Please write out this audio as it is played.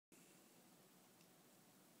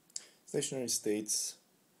Stationary states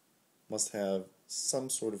must have some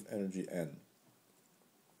sort of energy n.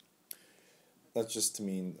 That's just to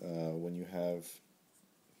mean when you have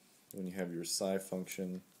your psi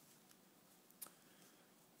function,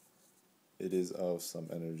 it is of some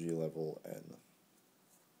energy level n.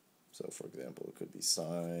 So for example, it could be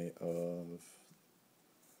psi of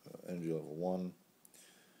energy level 1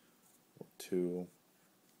 or 2,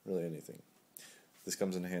 really anything. This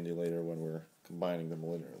comes in handy later when we're combining them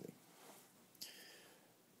linearly.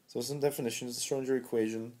 So some definitions. The Schrodinger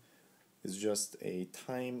equation is just a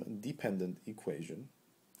time-dependent equation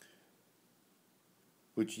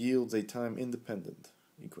which yields a time-independent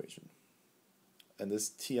equation. And this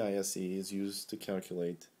TISE is used to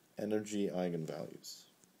calculate energy eigenvalues.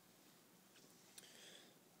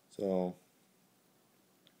 So,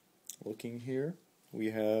 looking here,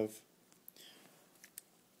 we have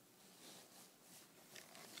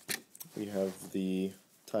the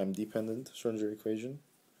time-dependent Schrodinger equation.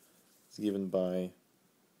 It's given by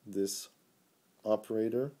this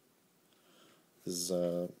operator, this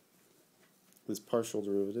partial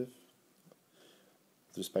derivative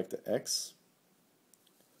with respect to x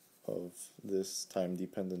of this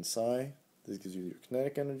time-dependent psi. This gives you your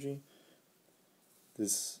kinetic energy.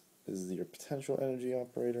 This is your potential energy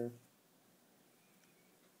operator.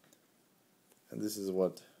 And this is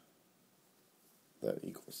what that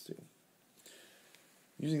equals to.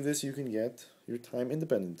 Using this, you can get your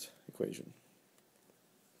time-independent equation,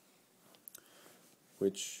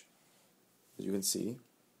 which, as you can see,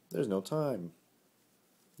 there's no time.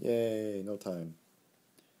 Yay, no time.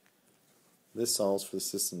 This solves for the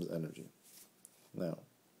system's energy. Now,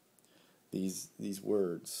 these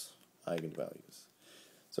words, eigenvalues.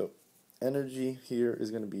 So, energy here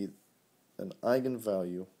is going to be an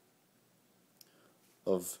eigenvalue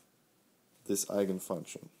of this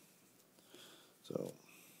eigenfunction. So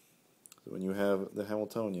when you have the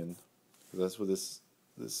Hamiltonian, that's what this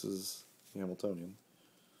is the Hamiltonian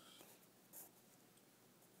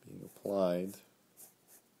being applied to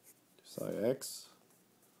psi x.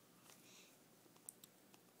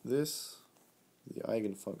 This is the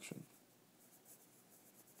eigenfunction.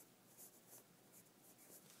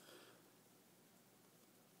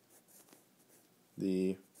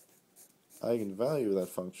 The eigenvalue of that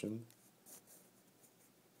function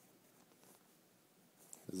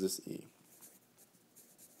is this E.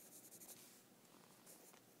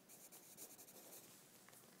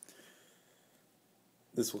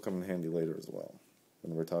 This will come in handy later as well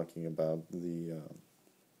when we're talking about the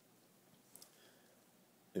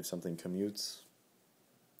if something commutes,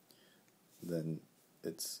 then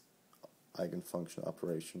its eigenfunction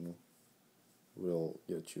operation will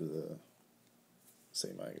get you the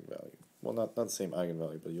same eigenvalue. Well, not the same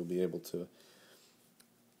eigenvalue, but you'll be able to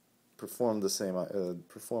perform the same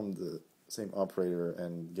operator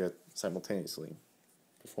and get simultaneously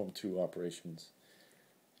perform two operations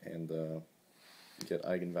and get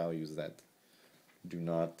eigenvalues that do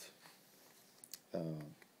not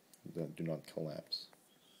collapse.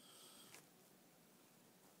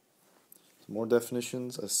 Some more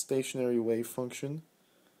definitions. A stationary wave function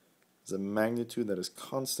is a magnitude that is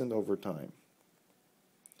constant over time.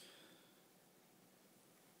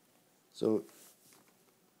 So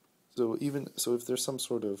if there's some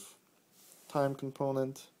sort of time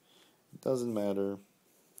component, it doesn't matter,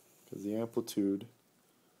 because the amplitude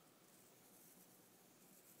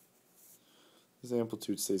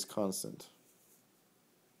stays constant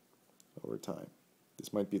over time.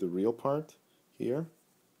 This might be the real part here,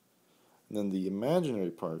 and then the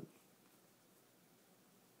imaginary part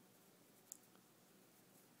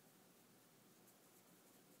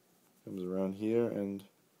comes around here, and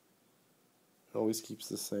it always keeps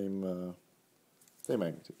the same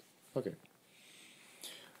magnitude. Okay.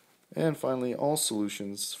 And finally, all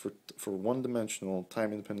solutions for one-dimensional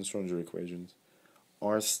time-independent Schrodinger equations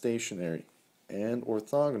are stationary and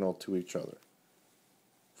orthogonal to each other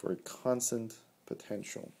for a constant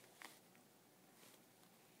potential.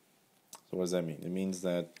 So what does that mean? It means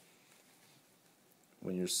that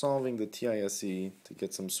when you're solving the TISE to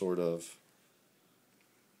get some sort of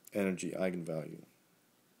energy eigenvalue,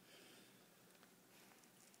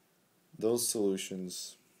 those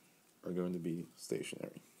solutions are going to be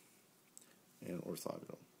stationary and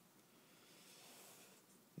orthogonal.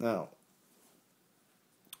 Now,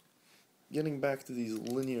 getting back to these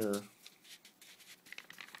linear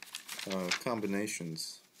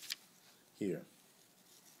combinations here.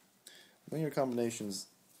 Linear combinations,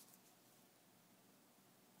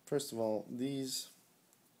 first of all, these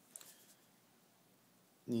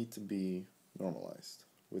need to be normalized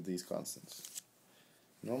with these constants.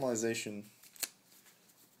 Normalization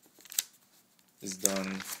is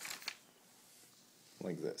done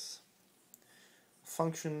like this. A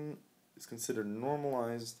function is considered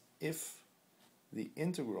normalized if the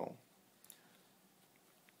integral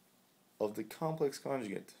of the complex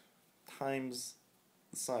conjugate times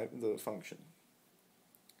the function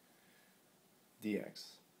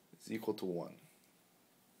dx is equal to 1.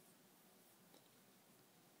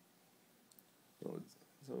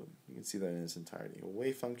 So you can see that in its entirety. A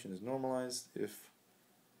wave function is normalized if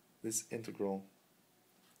this integral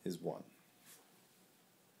is 1.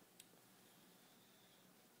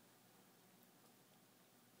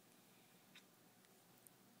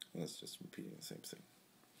 And that's just repeating the same thing.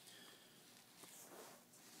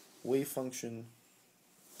 Wave function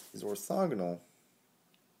is orthogonal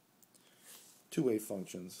to wave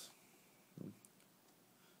functions.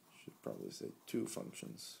 Should probably say two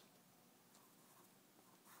functions.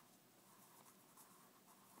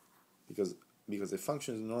 Because a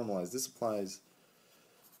function is normalized, this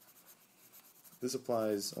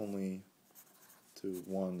applies only to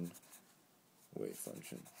one wave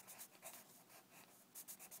function.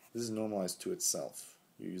 This is normalized to itself.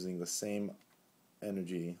 You're using the same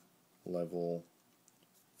energy level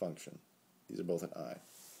function. These are both at I.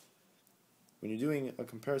 When you're doing a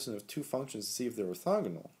comparison of two functions to see if they're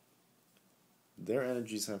orthogonal, their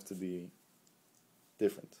energies have to be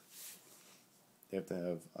different. They have to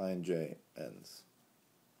have I and j ends.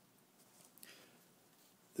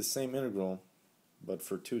 The same integral, but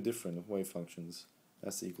for two different wave functions,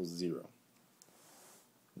 has to equal 0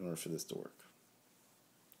 in order for this to work.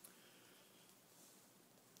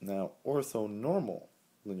 Now, orthonormal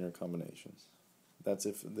linear combinations, that's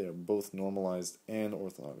if they're both normalized and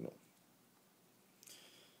orthogonal.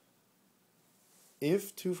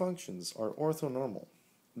 If two functions are orthonormal,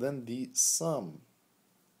 then the sum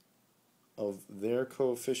of their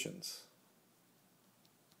coefficients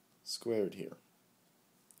squared here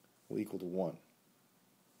will equal to 1.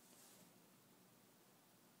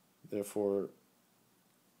 Therefore,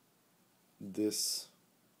 this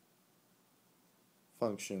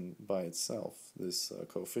function by itself, this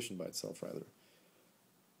coefficient by itself rather,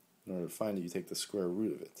 in order to find it, you take the square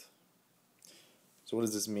root of it. So what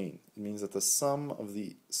does this mean? It means that the sum of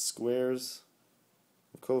the squares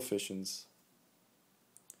of coefficients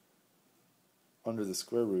under the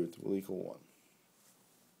square root will equal 1.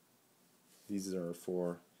 These are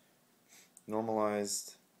for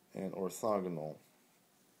normalized and orthogonal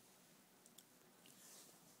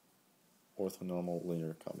orthonormal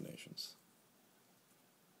linear combinations.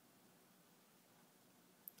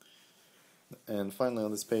 And finally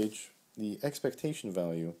on this page, the expectation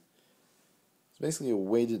value is basically a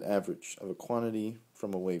weighted average of a quantity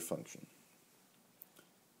from a wave function.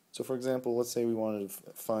 So for example, let's say we wanted to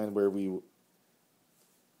find where we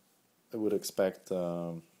would expect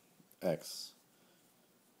x.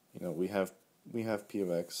 You know, we have p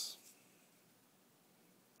of x.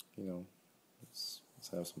 You know, let's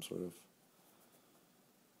have some sort of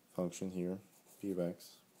function here, p of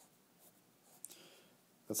x.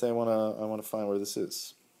 Let's say I want to find where this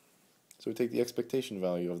is. So we take the expectation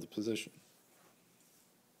value of the position,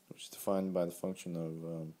 which is defined by the function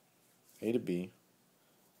of a to b,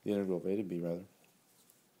 the integral of a to b rather,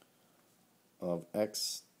 of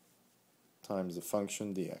x times the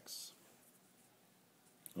function dx.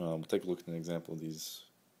 We'll take a look at an example of these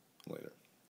later.